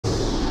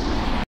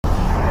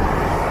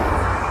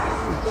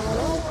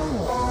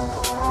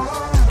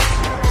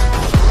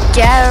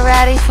Get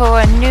ready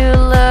for a new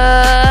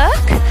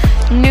look,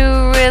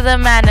 new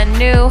rhythm and a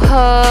new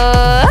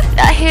hook.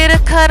 Not here to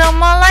cuddle,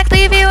 more like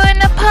leave you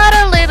in a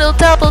puddle. Little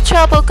double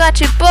trouble, got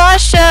you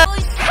boss up.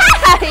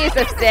 Ha! He's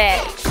a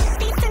bitch.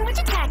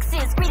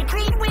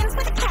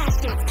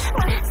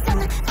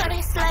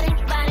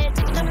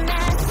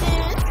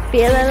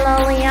 Feeling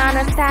lonely on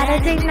a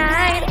Saturday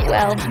night?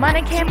 Well,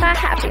 money can't buy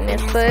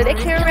happiness, but it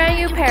can run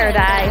you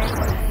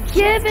paradise.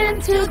 Give in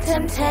to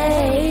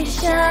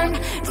temptation.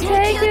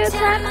 Take your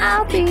time,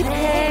 I'll be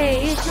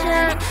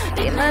patient.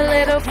 Be my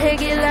little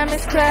piggy, let me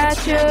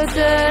scratch your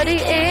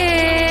dirty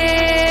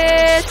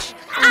itch.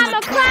 I'm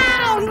a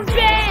clown,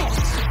 bitch.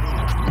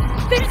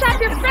 Fix up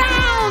your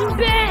frown,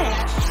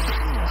 bitch.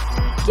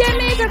 Give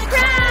me the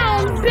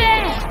crown,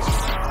 bitch.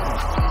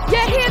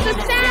 You hear the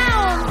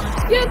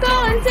sound, you're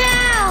going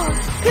down,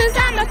 'cause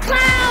I'm a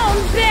clown,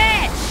 bitch.